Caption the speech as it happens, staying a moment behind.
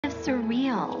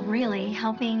surreal, really,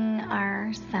 helping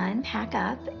our son pack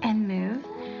up and move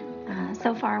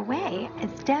so far away.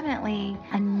 It's definitely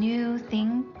a new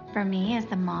thing for me as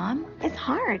a mom. It's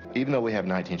hard. Even though we have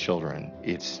 19 children,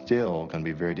 it's still going to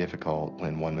be very difficult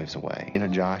when one moves away. You know,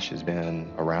 Josh has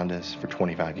been around us for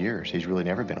 25 years. He's really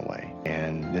never been away.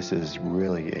 And this is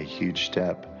really a huge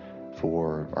step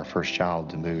for our first child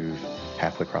to move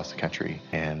halfway across the country.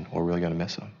 And we're really going to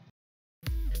miss him.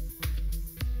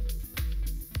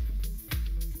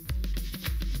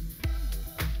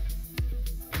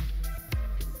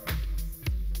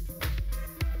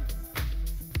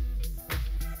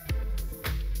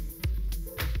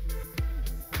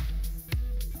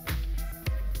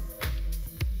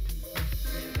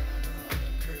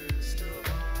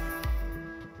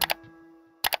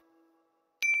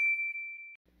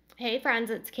 Hey friends,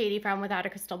 it's Katie from Without a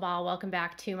Crystal Ball. Welcome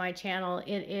back to my channel.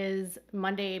 It is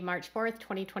Monday, March 4th,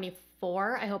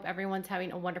 2024. I hope everyone's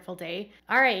having a wonderful day.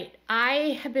 All right,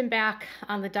 I have been back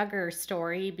on the Duggar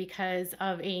story because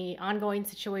of an ongoing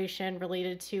situation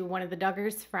related to one of the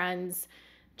Duggars' friends,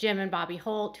 Jim and Bobby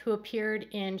Holt, who appeared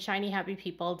in Shiny Happy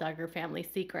People, Duggar Family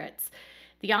Secrets.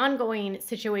 The ongoing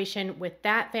situation with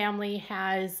that family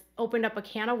has opened up a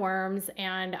can of worms,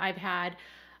 and I've had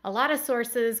a lot of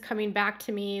sources coming back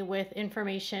to me with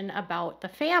information about the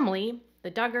family,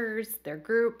 the Duggars, their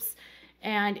groups,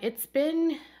 and it's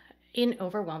been an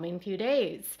overwhelming few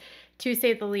days, to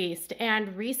say the least.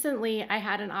 And recently I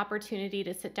had an opportunity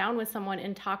to sit down with someone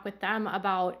and talk with them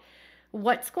about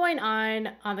what's going on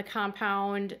the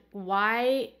compound,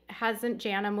 why hasn't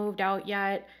Jana moved out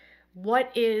yet,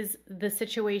 what is the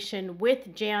situation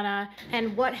with Jana,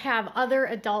 and what have other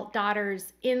adult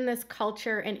daughters in this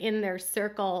culture and in their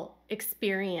circle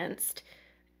experienced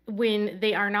when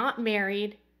they are not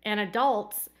married and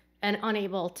adults and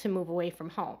unable to move away from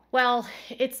home. Well,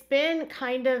 it's been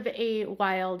kind of a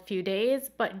wild few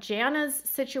days, but Jana's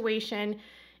situation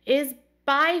is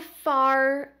by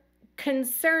far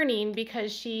concerning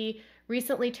because she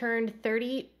recently turned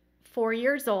 34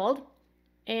 years old.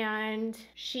 And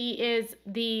she is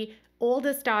the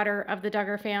oldest daughter of the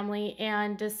Duggar family,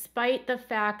 and despite the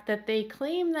fact that they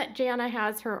claim that Jana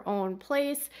has her own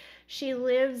place, she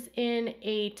lives in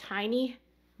a tiny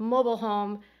mobile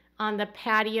home on the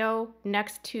patio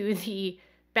next to the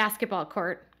basketball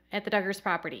court at the Duggars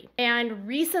property. And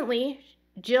recently,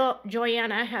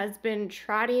 Joanna has been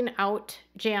trotting out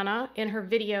Jana in her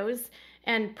videos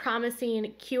and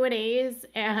promising Q&As,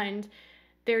 and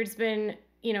there's been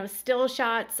still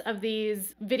shots of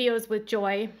these videos with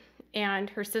Joy and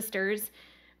her sisters,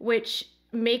 which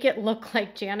make it look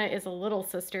like Jana is a little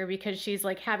sister because she's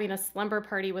like having a slumber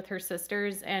party with her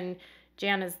sisters and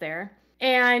Jana's there.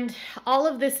 And all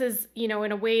of this is, in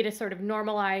a way to sort of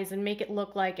normalize and make it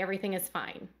look like everything is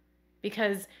fine.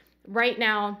 Because right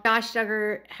now, Josh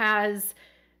Duggar has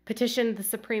petitioned the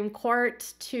Supreme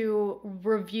Court to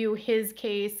review his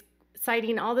case,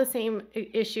 citing all the same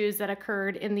issues that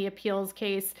occurred in the appeals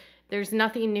case. There's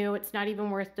nothing new. It's not even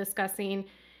worth discussing.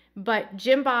 But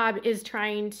Jim Bob is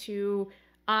trying to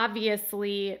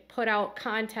obviously put out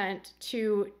content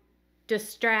to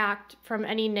distract from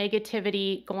any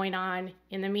negativity going on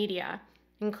in the media,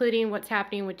 including what's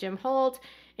happening with Jim Holt,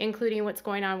 including what's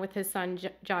going on with his son,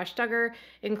 Josh Duggar,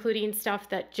 including stuff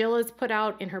that Jill has put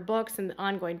out in her books and the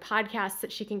ongoing podcasts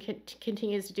that she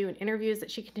continues to do and interviews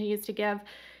that she continues to give.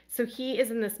 So he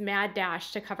is in this mad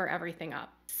dash to cover everything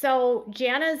up. So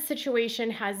Jana's situation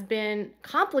has been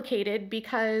complicated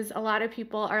because a lot of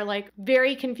people are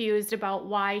very confused about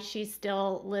why she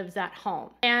still lives at home.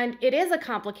 And it is a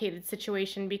complicated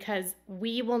situation because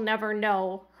we will never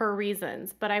know her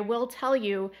reasons. But I will tell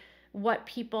you what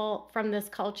people from this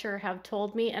culture have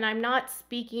told me. And I'm not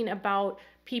speaking about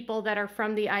people that are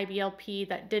from the IBLP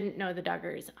that didn't know the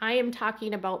Duggars. I am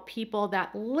talking about people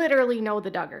that literally know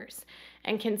the Duggars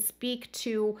and can speak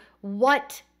to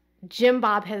what Jim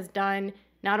Bob has done,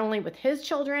 not only with his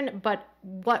children, but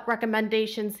what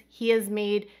recommendations he has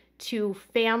made to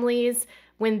families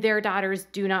when their daughters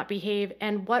do not behave,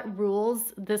 and what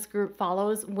rules this group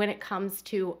follows when it comes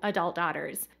to adult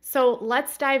daughters. So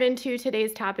let's dive into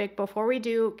today's topic. Before we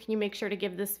do, can you make sure to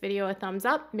give this video a thumbs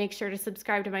up? Make sure to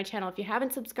subscribe to my channel if you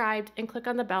haven't subscribed, and click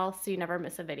on the bell so you never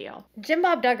miss a video. Jim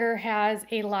Bob Duggar has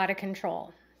a lot of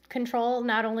control. Control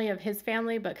not only of his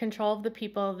family, but control of the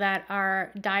people that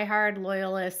are diehard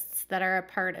loyalists that are a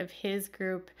part of his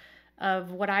group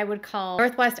of what I would call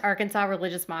Northwest Arkansas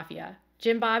religious mafia.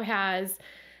 Jim Bob has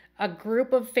a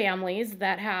group of families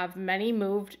that have many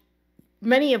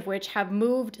of which have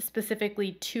moved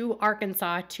specifically to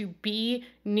Arkansas to be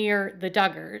near the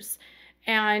Duggars,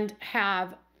 and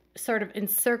have sort of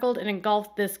encircled and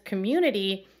engulfed this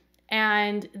community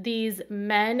And these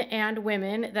men and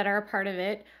women that are a part of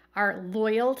it are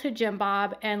loyal to Jim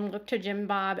Bob and look to Jim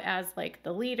Bob as like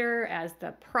the leader, as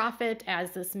the prophet,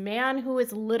 as this man who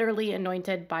is literally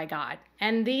anointed by God.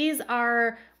 And these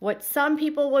are what some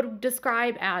people would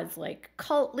describe as like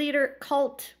cult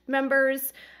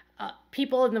members.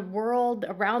 People in the world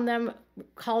around them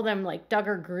call them like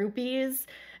Duggar groupies.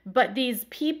 But these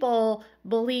people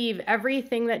believe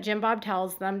everything that Jim Bob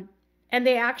tells them, and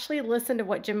they actually listen to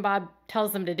what Jim Bob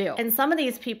tells them to do. And some of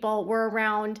these people were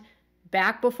around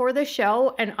back before the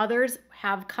show, and others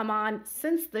have come on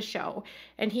since the show.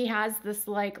 And he has this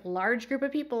like large group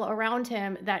of people around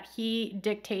him that he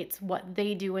dictates what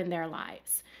they do in their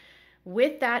lives.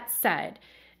 With that said,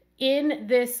 in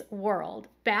this world,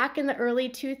 back in the early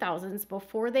 2000s,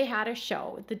 before they had a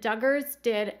show, the Duggars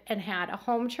did and had a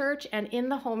home church. And in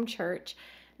the home church,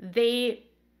 they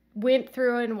went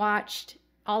through and watched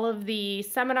all of the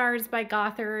seminars by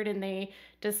Gothard, and they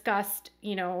discussed,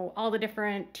 you know, all the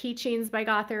different teachings by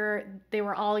Gothard. They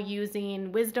were all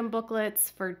using wisdom booklets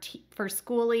for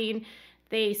schooling.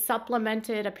 They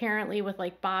supplemented apparently with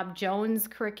like Bob Jones'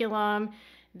 curriculum.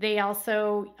 They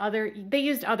also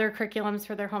used other curriculums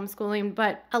for their homeschooling,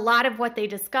 but a lot of what they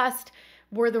discussed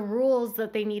were the rules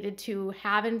that they needed to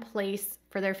have in place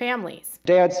for their families.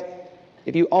 Dads,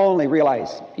 if you only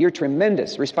realize your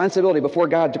tremendous responsibility before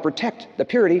God to protect the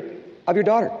purity of your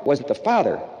daughter, was that the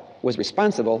father was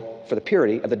responsible for the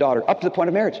purity of the daughter up to the point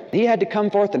of marriage. He had to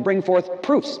come forth and bring forth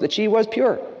proofs that she was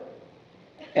pure.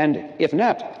 And if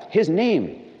not, his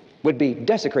name would be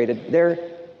desecrated there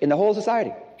in the whole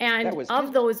society. And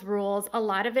of those rules, a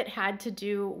lot of it had to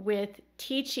do with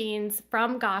teachings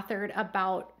from Gothard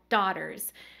about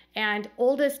daughters and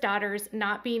oldest daughters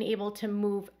not being able to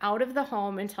move out of the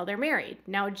home until they're married.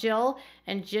 Now, Jill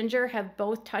and Ginger have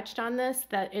both touched on this,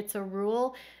 that it's a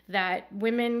rule that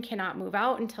women cannot move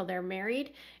out until they're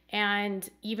married, and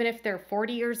even if they're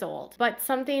 40 years old. But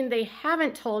something they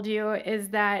haven't told you is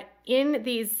that in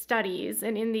these studies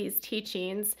and in these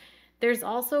teachings, there's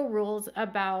also rules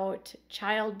about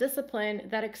child discipline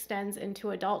that extends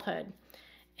into adulthood.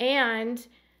 And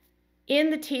in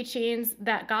the teachings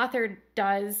that Gothard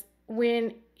does,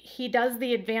 when he does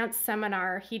the advanced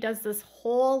seminar, he does this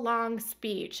whole long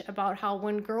speech about how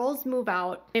when girls move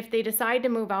out, if they decide to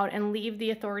move out and leave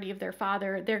the authority of their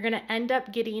father, they're going to end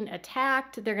up getting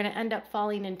attacked. They're going to end up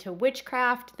falling into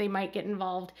witchcraft. They might get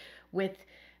involved with,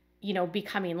 you know,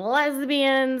 becoming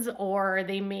lesbians, or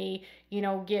they may, you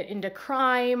know, get into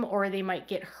crime, or they might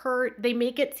get hurt. They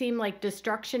make it seem like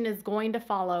destruction is going to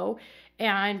follow,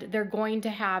 and they're going to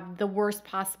have the worst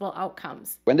possible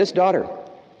outcomes. When this daughter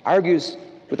argues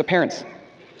with the parents,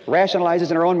 rationalizes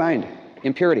in her own mind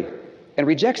impurity, and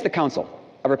rejects the counsel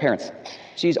of her parents,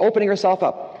 she's opening herself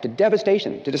up to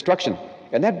devastation, to destruction,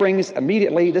 and that brings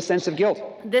immediately the sense of guilt.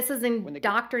 This is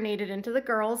indoctrinated into the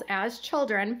girls as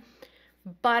children.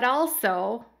 But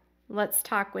also, let's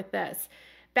talk with this.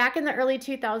 Back in the early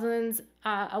 2000s,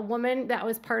 a woman that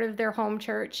was part of their home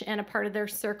church and a part of their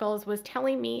circles was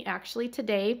telling me actually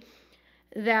today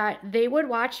that they would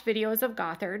watch videos of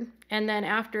Gothard, and then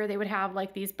after they would have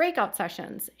like these breakout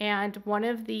sessions. And one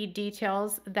of the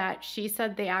details that she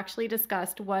said they actually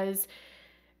discussed was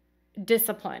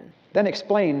discipline. Then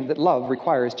explain that love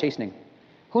requires chastening.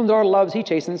 Whom the Lord loves, he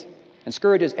chastens, and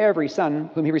scourges every son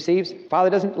whom he receives.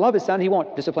 Father doesn't love his son, he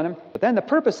won't discipline him. But then the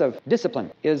purpose of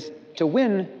discipline is to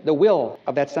win the will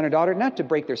of that son or daughter, not to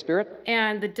break their spirit.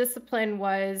 And the discipline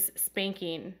was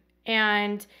spanking.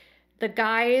 And the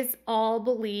guys all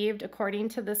believed, according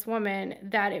to this woman,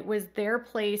 that it was their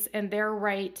place and their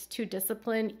right to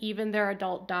discipline even their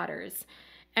adult daughters.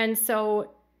 And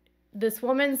so this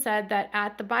woman said that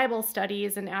at the Bible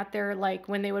studies and at their, like,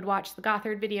 when they would watch the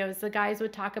Gothard videos, the guys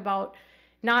would talk about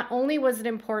not only was it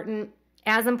important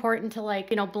to, like,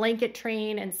 you know, blanket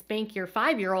train and spank your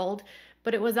 5-year-old,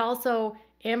 but it was also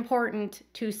important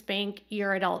to spank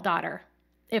your adult daughter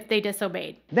if they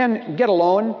disobeyed. Then get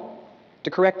alone to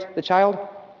correct the child.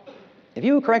 If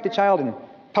you correct a child in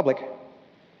public,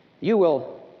 you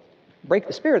will break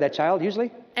the spirit of that child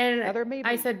usually. And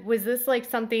I said, was this like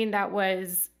something that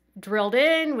was drilled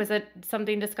in? Was it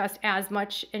something discussed as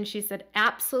much? And she said,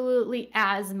 absolutely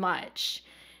as much.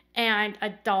 And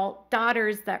adult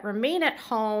daughters that remain at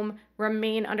home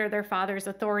remain under their father's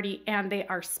authority, and they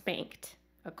are spanked,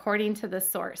 according to the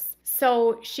source.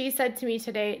 So she said to me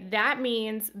today, that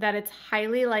means that it's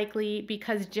highly likely,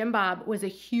 because Jim Bob was a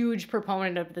huge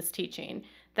proponent of this teaching,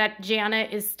 that Jana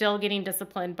is still getting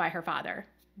disciplined by her father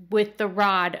with the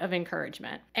rod of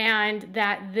encouragement, and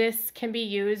that this can be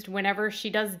used whenever she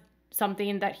does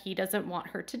something that he doesn't want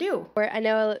her to do. I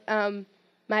know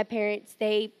my parents,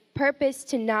 they purpose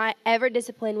to not ever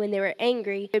discipline when they were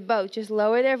angry. They would both just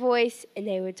lower their voice and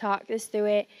they would talk us through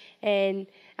it. And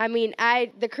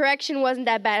the correction wasn't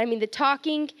that bad. The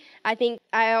talking, I think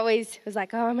I always was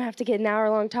like, oh, I'm gonna have to get an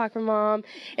hour-long talk from Mom.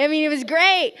 It was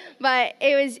great, but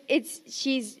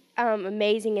she's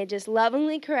amazing at just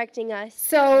lovingly correcting us.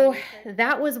 So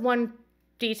that was one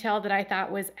detail that I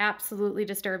thought was absolutely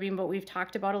disturbing, but we've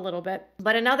talked about a little bit.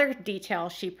 But another detail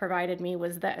she provided me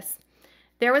was this.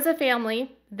 There was a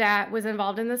family that was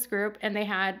involved in this group, and they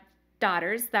had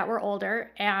daughters that were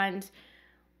older, and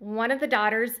one of the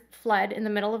daughters fled in the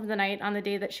middle of the night on the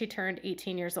day that she turned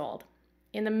 18 years old.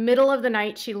 In the middle of the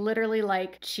night, she literally,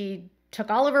 she took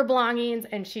all of her belongings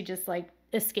and she just,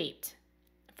 escaped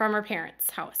from her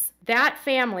parents' house. That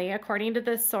family, according to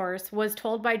this source, was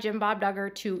told by Jim Bob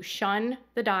Duggar to shun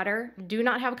the daughter, do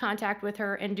not have contact with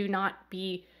her, and do not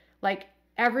be,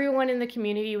 everyone in the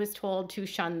community was told to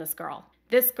shun this girl.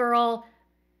 This girl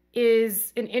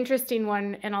is an interesting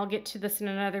one, and I'll get to this in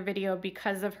another video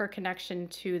because of her connection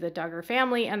to the Duggar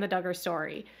family and the Duggar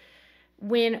story.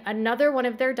 When another one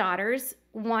of their daughters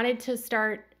wanted to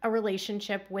start a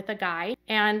relationship with a guy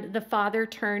and the father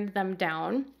turned them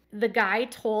down, the guy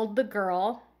told the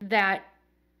girl that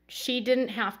she didn't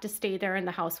have to stay there in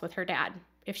the house with her dad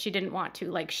if she didn't want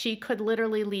to. She could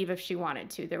literally leave if she wanted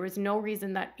to. There was no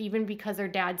reason that, even because her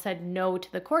dad said no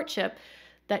to the courtship,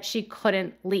 that she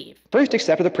couldn't leave. First,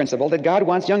 accept the principle that God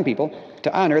wants young people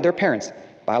to honor their parents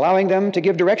by allowing them to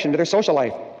give direction to their social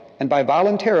life and by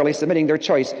voluntarily submitting their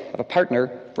choice of a partner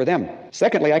for them.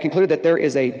 Secondly, I conclude that there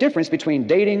is a difference between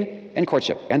dating and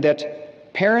courtship, and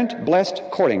that parent-blessed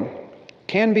courting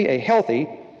can be a healthy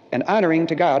and honoring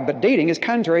to God, but dating is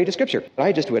contrary to Scripture.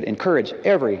 I just would encourage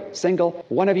every single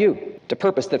one of you to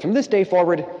purpose that from this day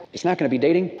forward, it's not going to be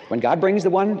dating. When God brings the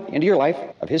one into your life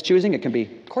of His choosing, it can be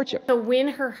courtship. So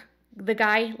when the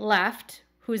guy left,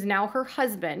 who's now her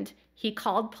husband, he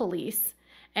called police,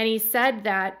 and he said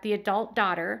that the adult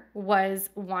daughter was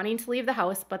wanting to leave the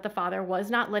house, but the father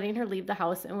was not letting her leave the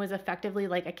house and was effectively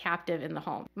like a captive in the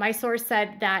home. My source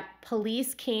said that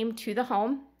police came to the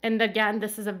home, and again,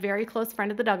 this is a very close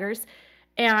friend of the Duggars,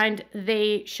 and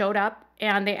they showed up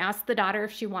and they asked the daughter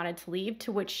if she wanted to leave,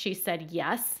 to which she said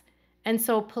yes. And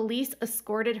so police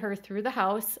escorted her through the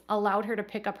house, allowed her to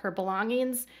pick up her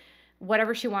belongings,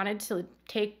 whatever she wanted to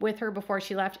take with her before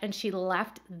she left, and she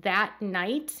left that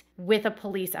night with a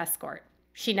police escort.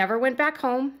 She never went back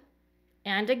home.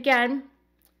 And again,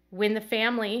 when the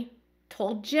family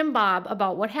told Jim Bob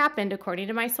about what happened, according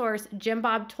to my source, Jim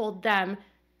Bob told them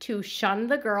to shun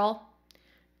the girl,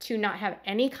 to not have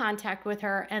any contact with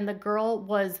her, and the girl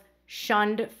was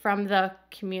shunned from the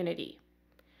community.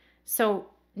 So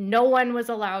no one was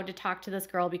allowed to talk to this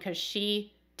girl because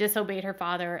she disobeyed her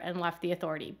father and left the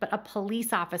authority. But a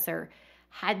police officer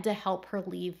had to help her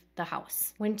leave the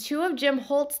house. When two of Jim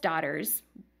Holt's daughters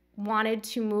wanted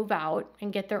to move out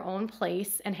and get their own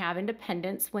place and have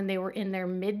independence when they were in their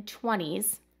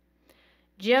mid-20s,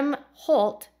 Jim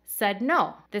Holt said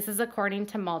no. This is according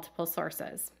to multiple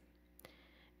sources.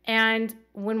 And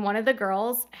when one of the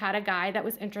girls had a guy that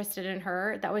was interested in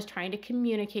her, that was trying to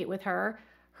communicate with her,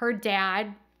 her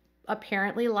dad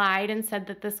apparently lied and said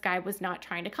that this guy was not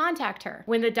trying to contact her.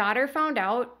 When the daughter found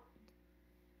out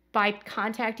by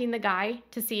contacting the guy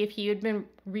to see if he had been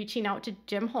reaching out to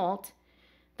Jim Holt,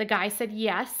 the guy said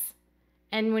yes.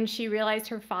 And when she realized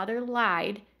her father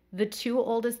lied, the two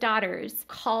oldest daughters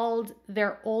called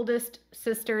their oldest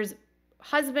sister's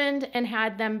husband and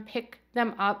had them pick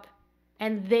them up,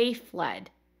 and they fled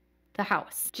the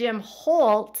house. Jim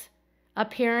Holt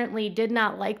apparently did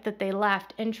not like that they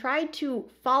left and tried to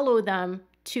follow them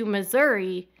to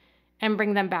Missouri and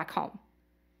bring them back home,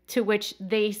 to which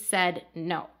they said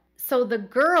no. So the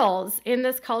girls in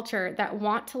this culture that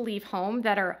want to leave home,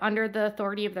 that are under the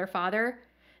authority of their father,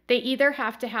 they either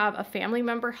have to have a family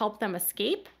member help them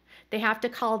escape, they have to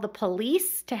call the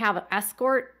police to have an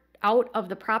escort out of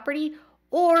the property,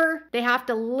 or they have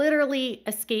to literally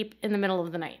escape in the middle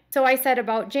of the night. So I said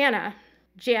about Jana.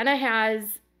 Jana has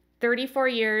 34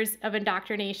 years of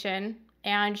indoctrination,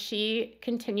 and she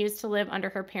continues to live under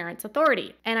her parents'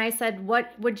 authority. And I said,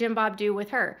 what would Jim Bob do with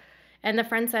her? And the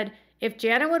friend said, if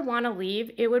Jana would want to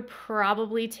leave, it would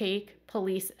probably take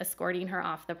police escorting her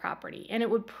off the property. And it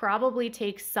would probably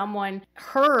take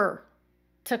her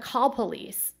to call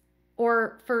police,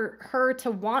 or for her to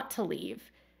want to leave,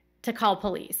 to call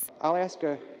police. I'll ask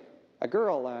a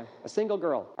girl, a single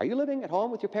girl, are you living at home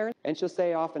with your parents? And she'll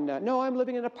say often, no, I'm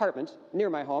living in an apartment near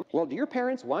my home. Well, do your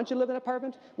parents want you to live in an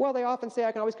apartment? Well, they often say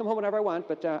I can always come home whenever I want,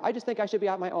 but I just think I should be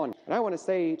out my own. And I want to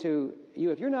say to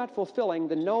you, if you're not fulfilling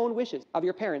the known wishes of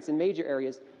your parents in major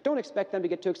areas, don't expect them to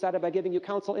get too excited by giving you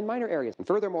counsel in minor areas. And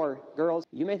furthermore, girls,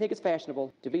 you may think it's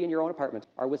fashionable to be in your own apartment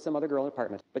or with some other girl in an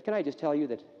apartment. But can I just tell you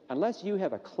that unless you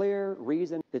have a clear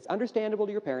reason that's understandable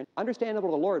to your parents, understandable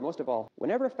to the Lord most of all,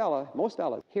 whenever most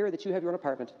fellas hear that you have your own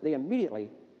apartment, they immediately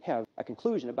have a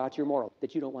conclusion about your moral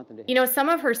that you don't want them to have. You know, some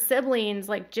of her siblings,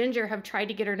 like Ginger, have tried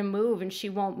to get her to move, and she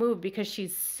won't move because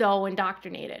she's so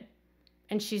indoctrinated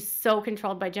and she's so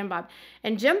controlled by Jim Bob.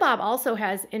 And Jim Bob also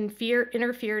has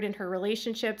interfered in her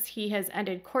relationships. He has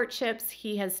ended courtships.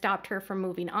 He has stopped her from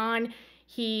moving on.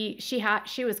 She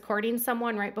was courting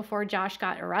someone right before Josh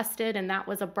got arrested, and that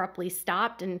was abruptly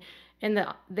stopped, and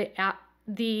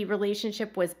the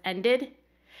relationship was ended.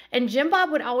 And Jim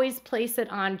Bob would always place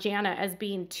it on Jana as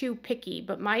being too picky,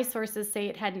 but my sources say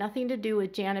it had nothing to do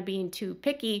with Jana being too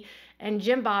picky and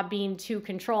Jim Bob being too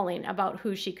controlling about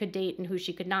who she could date and who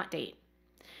she could not date.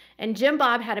 And Jim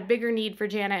Bob had a bigger need for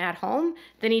Jana at home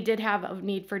than he did have a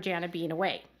need for Jana being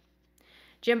away.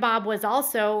 Jim Bob was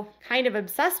also kind of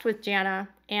obsessed with Jana,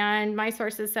 and my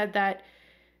sources said that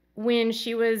when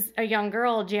she was a young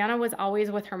girl, Jana was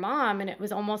always with her mom, and it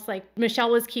was almost like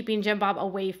Michelle was keeping Jim Bob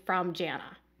away from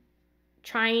Jana,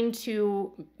 trying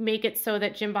to make it so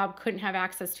that Jim Bob couldn't have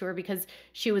access to her because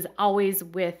she was always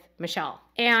with Michelle.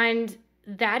 And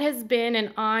that has been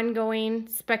an ongoing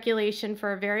speculation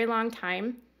for a very long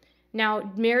time.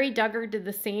 Now, Mary Duggar did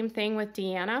the same thing with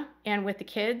Deanna and with the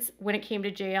kids when it came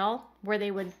to jail, where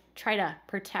they would try to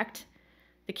protect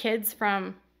the kids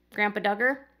from Grandpa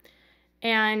Duggar.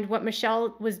 And what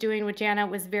Michelle was doing with Jana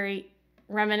was very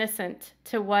reminiscent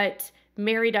to what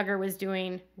Mary Duggar was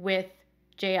doing with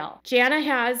JL. Jana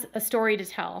has a story to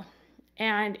tell,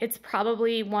 and it's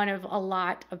probably one of a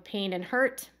lot of pain and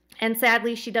hurt. And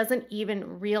sadly, she doesn't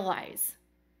even realize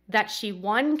that she,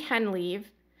 one, can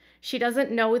leave. She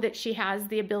doesn't know that she has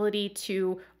the ability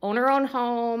to own her own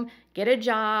home, get a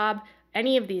job,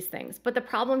 any of these things. But the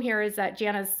problem here is that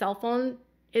Jana's cell phone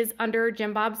is under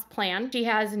Jim Bob's plan. She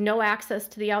has no access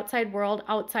to the outside world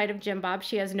outside of Jim Bob.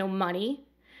 She has no money.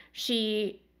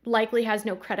 She likely has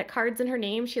no credit cards in her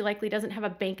name. She likely doesn't have a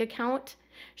bank account.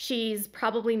 She's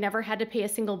probably never had to pay a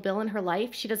single bill in her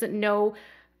life. She doesn't know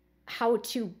how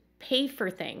to pay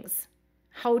for things,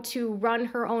 how to run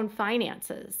her own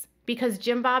finances, because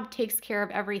Jim Bob takes care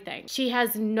of everything. She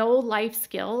has no life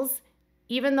skills.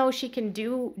 Even though she can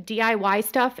do DIY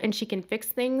stuff and she can fix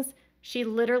things, she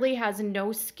literally has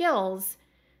no skills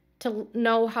to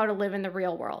know how to live in the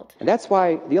real world. And that's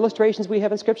why the illustrations we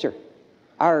have in Scripture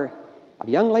are of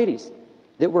young ladies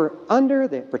that were under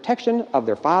the protection of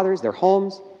their fathers, their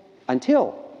homes,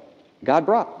 until God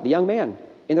brought the young man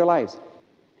in their lives.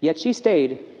 Yet she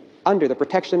stayed under the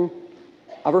protection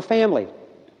of her family.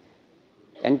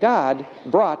 And God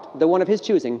brought the one of his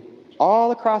choosing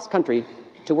all across country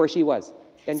to where she was.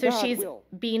 And so God she's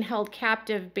being held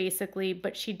captive, basically,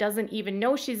 but she doesn't even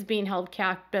know she's being held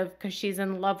captive because she's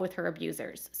in love with her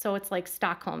abusers. So it's like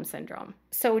Stockholm Syndrome.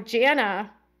 So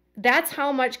Jana, that's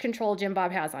how much control Jim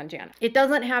Bob has on Jana. It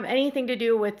doesn't have anything to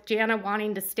do with Jana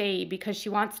wanting to stay because she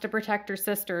wants to protect her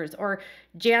sisters, or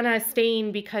Jana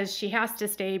staying because she has to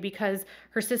stay because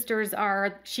her sisters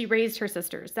she raised her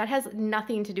sisters. That has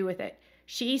nothing to do with it.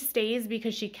 She stays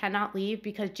because she cannot leave,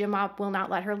 because Jim Bob will not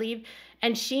let her leave.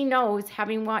 And she knows,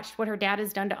 having watched what her dad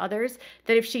has done to others,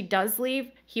 that if she does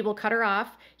leave, he will cut her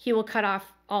off. He will cut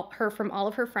off her from all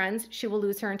of her friends. She will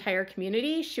lose her entire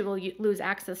community. She will lose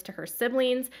access to her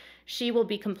siblings. She will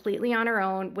be completely on her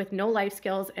own with no life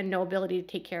skills and no ability to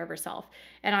take care of herself.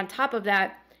 And on top of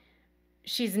that,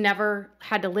 she's never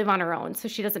had to live on her own, so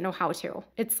she doesn't know how to.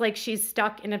 It's like she's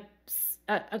stuck in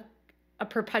a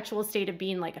perpetual state of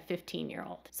being like a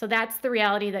 15-year-old. So that's the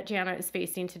reality that Jana is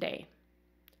facing today.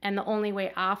 And the only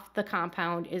way off the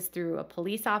compound is through a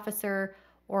police officer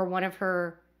or one of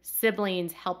her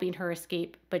siblings helping her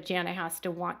escape. But Jana has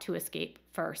to want to escape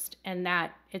first. And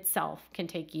that itself can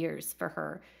take years for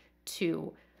her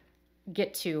to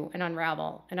get to and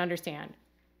unravel and understand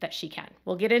that she can.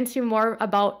 We'll get into more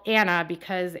about Anna,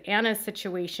 because Anna's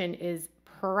situation is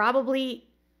probably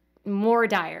more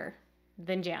dire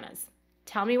than Jana's.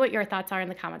 Tell me what your thoughts are in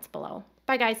the comments below.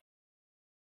 Bye, guys.